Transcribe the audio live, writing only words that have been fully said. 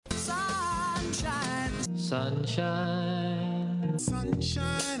Sunshine. Sunshine.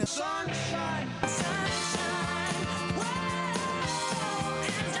 Sunshine.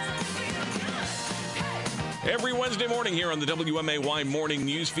 Every Wednesday morning here on the WMAY Morning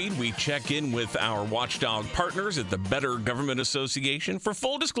News Feed, we check in with our watchdog partners at the Better Government Association for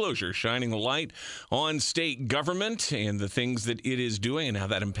full disclosure, shining a light on state government and the things that it is doing and how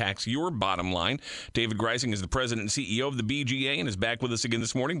that impacts your bottom line. David Greising is the president and CEO of the BGA and is back with us again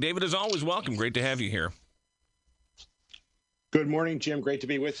this morning. David, as always, welcome. Great to have you here. Good morning, Jim. Great to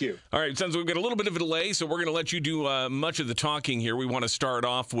be with you. All right, sounds like we've got a little bit of a delay, so we're going to let you do much of the talking here. We want to start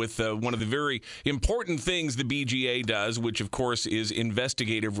off with one of the very important things the BGA does, which, of course, is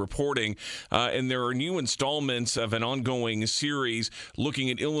investigative reporting. And there are new installments of an ongoing series looking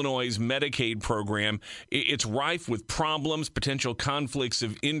at Illinois' Medicaid program. It's rife with problems, potential conflicts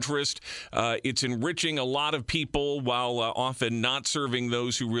of interest. It's enriching a lot of people while often not serving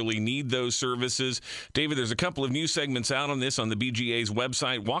those who really need those services. David, there's a couple of new segments out on this on the BGA's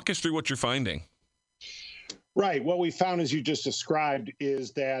website. Walk us through what you're finding. Right. What we found, as you just described,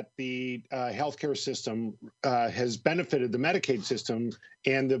 is that the healthcare system has benefited, the Medicaid system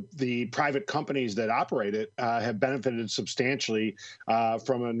and the private companies that operate it have benefited substantially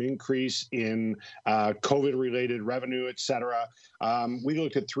from an increase in COVID-related revenue, et cetera. We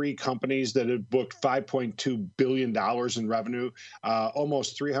looked at three companies that have booked $5.2 billion in revenue,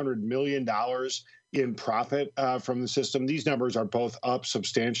 almost $300 million in profit from the system. These numbers are both up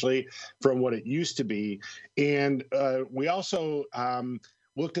substantially from what it used to be. And we also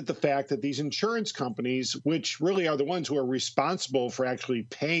looked at the fact that these insurance companies, which really are the ones who are responsible for actually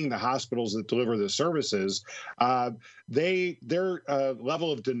paying the hospitals that deliver the services, their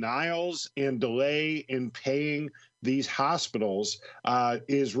level of denials and delay in paying these hospitals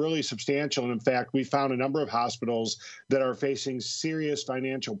is really substantial. And in fact, we found a number of hospitals that are facing serious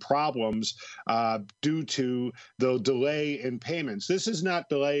financial problems due to the delay in payments. This is not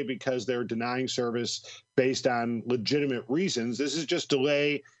delay because they're denying service based on legitimate reasons. This is just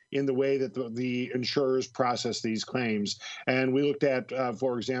delay in the way that the insurers process these claims. And we looked at,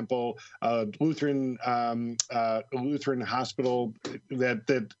 for example, Lutheran Hospital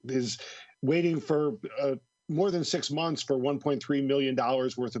that is waiting for more than 6 months for $1.3 million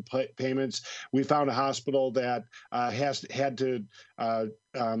worth of payments. We found a hospital that had to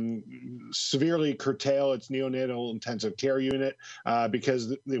severely curtail its neonatal intensive care unit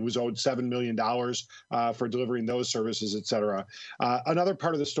because it was owed $7 million for delivering those services, et cetera. Another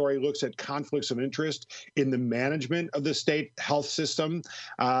part of the story looks at conflicts of interest in the management of the state health system.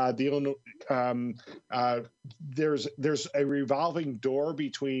 There's a revolving door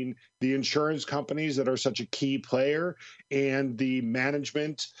between the insurance companies that are such a key player and the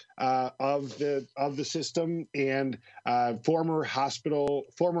management of the system, and former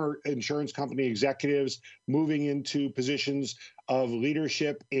insurance company executives moving into positions of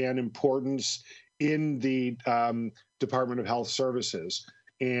leadership and importance in the Department of Health Services.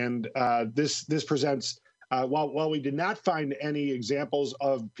 And this presents, while we did not find any examples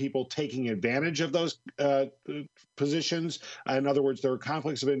of people taking advantage of those positions, in other words, there are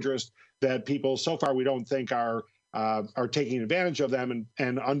conflicts of interest that people, so far, we don't think are taking advantage of them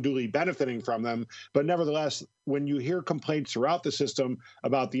and unduly benefiting from them. But nevertheless, when you hear complaints throughout the system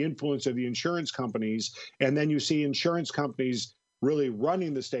about the influence of the insurance companies, and then you see insurance companies really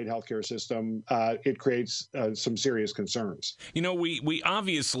running the state healthcare system, it creates some serious concerns. You know, we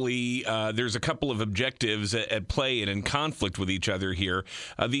obviously, there's a couple of objectives at play and in conflict with each other here.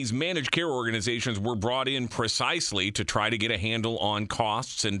 These managed care organizations were brought in precisely to try to get a handle on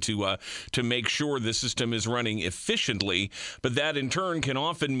costs and to make sure the system is running efficiently. But that in turn can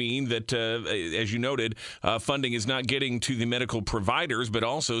often mean that, as you noted, funding is not getting to the medical providers, but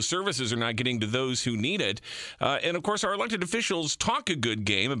also services are not getting to those who need it. And of course, our elected officials talk a good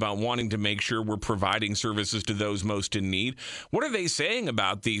game about wanting to make sure we're providing services to those most in need. What are they saying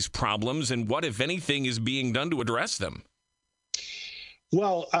about these problems, and what, if anything, is being done to address them?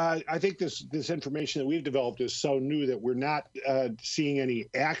 Well, I think this information that we've developed is so new that we're not seeing any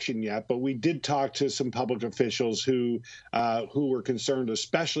action yet. But we did talk to some public officials who were concerned,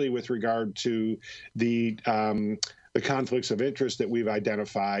 especially with regard to the conflicts of interest that we've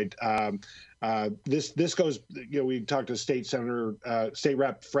identified. This goes, we talked to State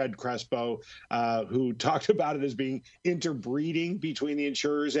Rep Fred Crespo, who talked about it as being interbreeding between the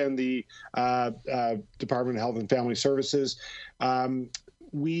insurers and the Department of Health and Family Services.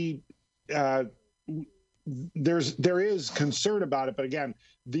 There is concern about it, but again,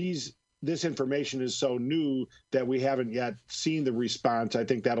 these this information is so new that we haven't yet seen the response. I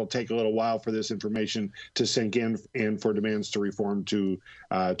think that'll take a little while for this information to sink in and for demands to reform to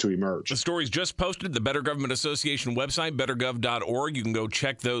emerge. The story's just posted. The Better Government Association website, bettergov.org. You can go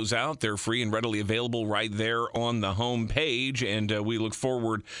check those out. They're free and readily available right there on the home page. And we look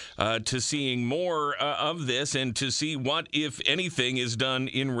forward to seeing more of this and to see what, if anything, is done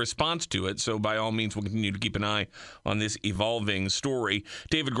in response to it. So by all means, we'll continue to keep an eye on this evolving story.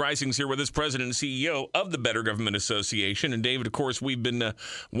 David Greising's here with us, President and CEO of the Better Government Association. And David, of course, we've been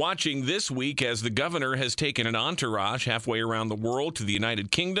watching this week as the governor has taken an entourage halfway around the world to the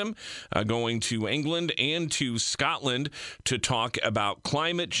United Kingdom, going to England and to Scotland to talk about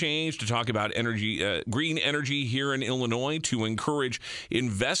climate change, to talk about energy, green energy here in Illinois, to encourage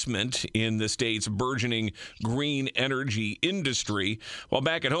investment in the state's burgeoning green energy industry. While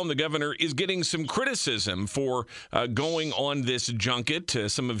back at home, the governor is getting some criticism for going on this junket.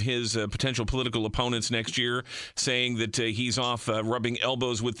 Some of his potential political opponents next year saying that he's off rubbing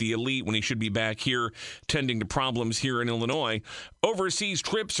elbows with the elite when he should be back here tending to problems here in Illinois. Overseas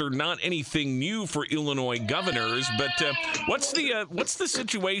trips are not anything new for Illinois governors, but what's the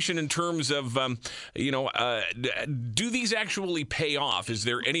situation in terms of do these actually pay off? Is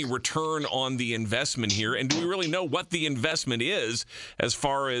there any return on the investment here, and do we really know what the investment is as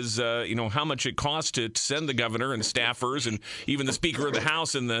far as how much it costs to send the governor and staffers and even the Speaker of the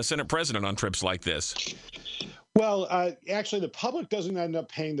House and the Senate President on trips like this? Well, actually, the public doesn't end up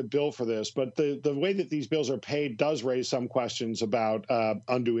paying the bill for this, but the way that these bills are paid does raise some questions about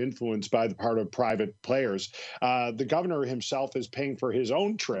undue influence by the part of private players. The governor himself is paying for his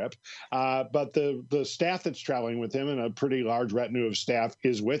own trip, but the staff that's traveling with him, and a pretty large retinue of staff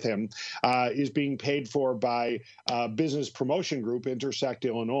is with him, is being paid for by business promotion group Intersect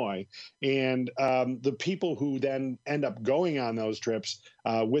Illinois. And the people who then end up going on those trips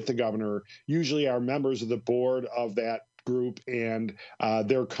with the governor usually are members of the board of that group, and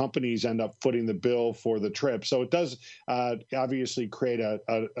their companies end up footing the bill for the trip. So it does obviously create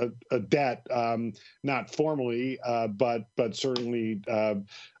a debt, not formally, but certainly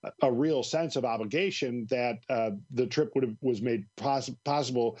a real sense of obligation that the trip was made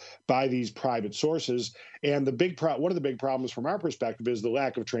possible by these private sources. And one of the big problems from our perspective is the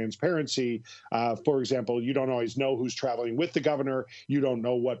lack of transparency. For example, you don't always know who's traveling with the governor. You don't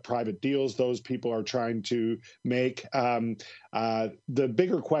know what private deals those people are trying to make. The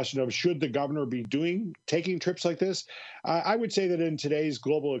bigger question of should the governor be taking trips like this? I would say that in today's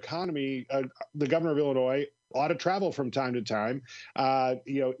global economy, the governor of Illinois ought to travel from time to time.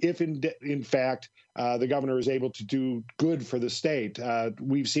 If in fact the governor is able to do good for the state.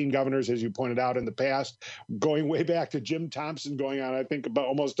 We've seen governors, as you pointed out in the past, going way back to Jim Thompson, going on, I think, about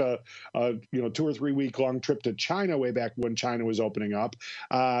almost a 2 or 3 week long trip to China way back when China was opening up.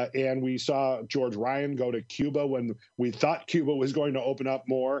 And we saw George Ryan go to Cuba when we thought Cuba was going to open up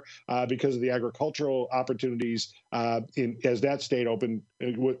more because of the agricultural opportunities as that state opened,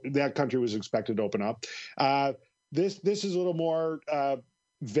 that country was expected to open up. This is a little more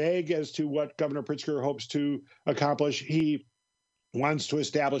vague as to what Governor Pritzker hopes to accomplish. He wants to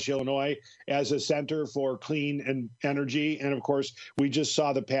establish Illinois as a center for clean energy. And of course, we just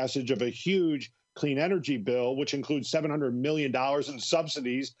saw the passage of a huge clean energy bill, which includes $700 million in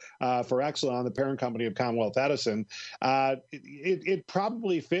subsidies for Exelon, the parent company of Commonwealth Edison. It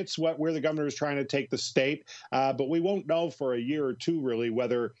probably fits where the governor is trying to take the state, but we won't know for a year or two, really,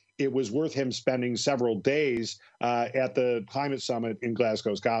 whether it was worth him spending several days at the climate summit in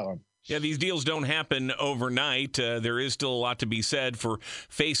Glasgow, Scotland. Yeah, these deals don't happen overnight. There is still a lot to be said for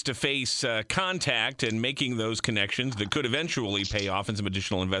face-to-face contact and making those connections that could eventually pay off in some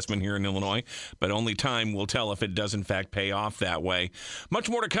additional investment here in Illinois, but only time will tell if it does in fact pay off that way. Much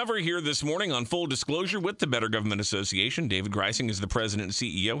more to cover here this morning on Full Disclosure with the Better Government Association. David Greising is the president and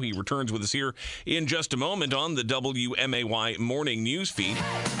CEO. He returns with us here in just a moment on the WMAY morning news feed.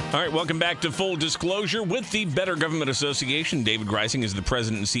 All right, welcome back to Full Disclosure with the Better Government Association. David Greising is the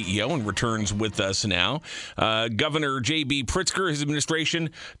president and CEO and returns with us now. Governor J.B. Pritzker, his administration,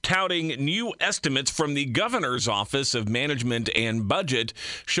 touting new estimates from the governor's office of management and budget,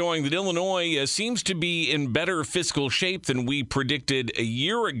 showing that Illinois seems to be in better fiscal shape than we predicted a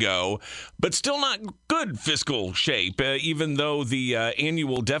year ago, but still not good fiscal shape, even though the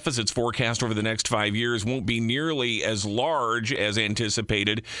annual deficits forecast over the next 5 years won't be nearly as large as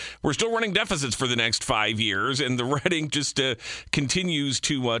anticipated. We're still running deficits for the next 5 years, and the writing just continues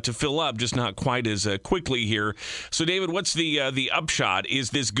to fill up, just not quite as quickly here. So, David, what's the upshot? Is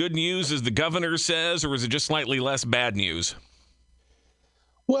this good news, as the governor says, or is it just slightly less bad news?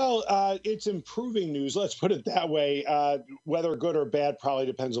 Well, it's improving news. Let's put it that way. Whether good or bad probably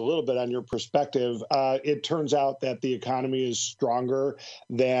depends a little bit on your perspective. It turns out that the economy is stronger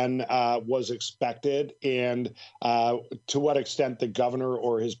than was expected, and to what extent the governor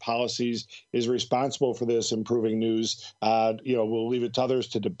or his policies is responsible for this improving news, we'll leave it to others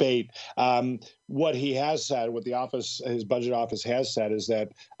to debate. What he has said, what his budget office has said, is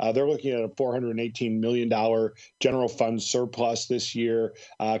that they're looking at a $418 million general fund surplus this year,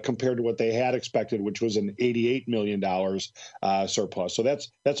 compared to what they had expected, which was an $88 million surplus. So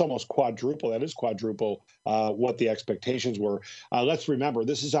that's almost quadruple. That is quadruple what the expectations were. Let's remember,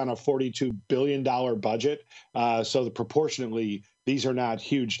 this is on a $42 billion budget, so proportionately, these are not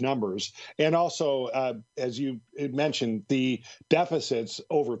huge numbers. And also, as you mentioned, the deficits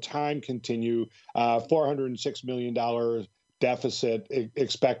over time continue. $406 million deficit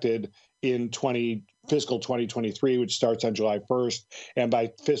expected in fiscal 2023, which starts on July 1st. And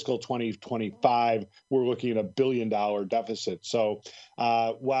by fiscal 2025, we're looking at $1 billion deficit. So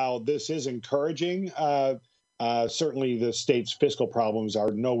while this is encouraging, certainly the state's fiscal problems are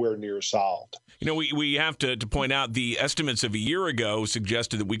nowhere near solved. We have to point out the estimates of a year ago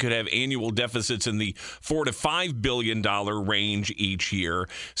suggested that we could have annual deficits in the $4 to $5 billion range each year.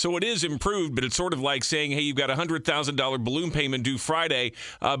 So it is improved, but it's sort of like saying, hey, you've got a $100,000 balloon payment due Friday,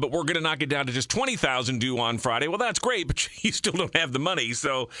 but we're going to knock it down to just $20,000 due on Friday. Well, that's great, but you still don't have the money.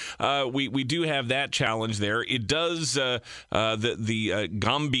 So we do have that challenge there. It does, the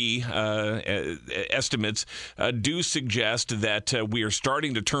GOMBI estimates do suggest that we are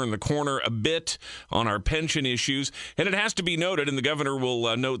starting to turn the corner a bit on our pension issues. And it has to be noted, and the governor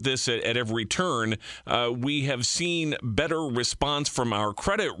will note this at every turn, we have seen better response from our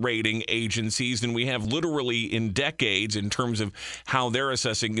credit rating agencies than we have literally in decades in terms of how they're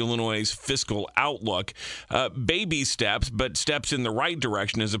assessing Illinois' fiscal outlook. Baby steps, but steps in the right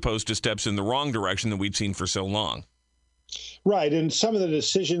direction as opposed to steps in the wrong direction that we've seen for so long. Right, and some of the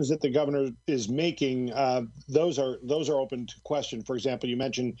decisions that the governor is making, those are open to question. For example, you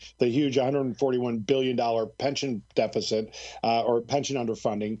mentioned the huge $141 billion pension deficit or pension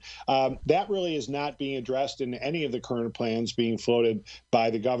underfunding. That really is not being addressed in any of the current plans being floated by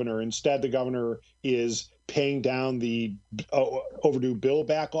the governor. Instead, the governor is paying down the overdue bill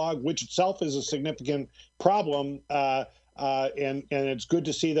backlog, which itself is a significant problem. And it's good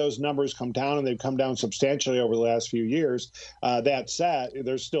to see those numbers come down, and they've come down substantially over the last few years. That said,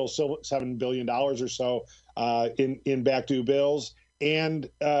 there's still $7 billion or so in back due bills. And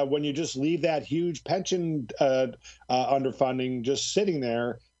when you just leave that huge pension underfunding just sitting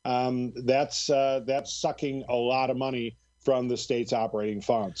there, that's sucking a lot of money from the state's operating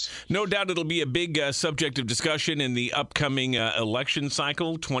funds. No doubt it'll be a big subject of discussion in the upcoming election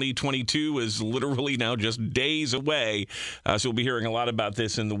cycle. 2022 is literally now just days away, so we'll be hearing a lot about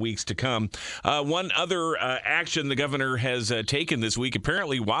this in the weeks to come. One other action the governor has taken this week,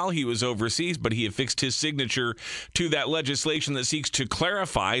 apparently while he was overseas, but he affixed his signature to that legislation that seeks to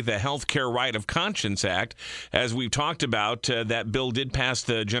clarify the Health Care Right of Conscience Act. As we've talked about, that bill did pass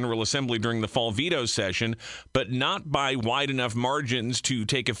the General Assembly during the fall veto session, but not by wide enough margins to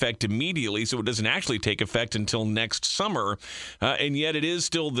take effect immediately, so it doesn't actually take effect until next summer. And yet it is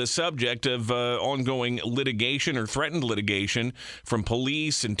still the subject of ongoing litigation or threatened litigation from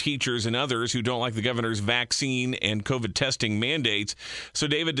police and teachers and others who don't like the governor's vaccine and COVID testing mandates. So,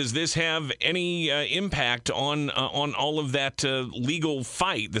 David, does this have any impact on all of that legal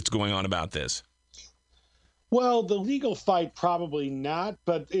fight that's going on about this? Well, the legal fight, probably not,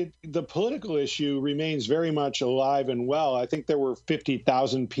 but the political issue remains very much alive and well. I think there were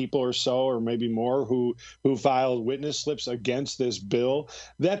 50,000 people or so, or maybe more, who filed witness slips against this bill.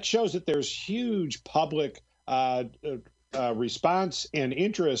 That shows that there's huge public response and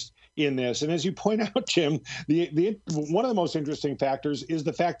interest in this. And as you point out, Jim, the one of the most interesting factors is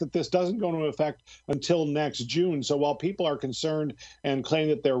the fact that this doesn't go into effect until next June. So while people are concerned and claim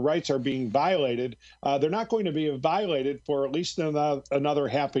that their rights are being violated, they're not going to be violated for at least another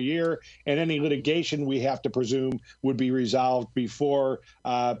half a year. And any litigation, we have to presume, would be resolved before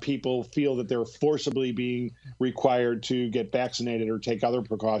people feel that they're forcibly being required to get vaccinated or take other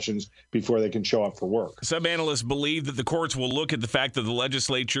precautions before they can show up for work. Some analysts believe that the courts will look at the fact that the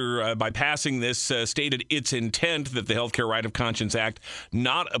legislature, by passing this, stated its intent that the Health Care Right of Conscience Act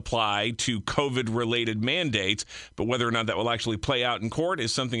not apply to COVID-related mandates. But whether or not that will actually play out in court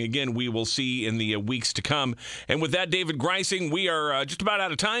is something, again, we will see in the weeks to come. And with that, David Greising, we are just about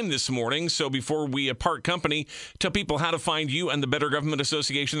out of time this morning. So before we part company, tell people how to find you and the Better Government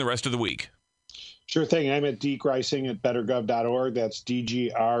Association the rest of the week. Sure thing. I'm at dgreising at bettergov.org. That's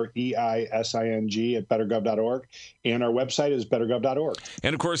DGREISING at bettergov.org. And our website is bettergov.org.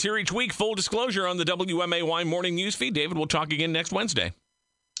 And, of course, here each week, full disclosure on the WMAY Morning Newsfeed. David, we'll talk again next Wednesday.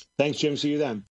 Thanks, Jim. See you then.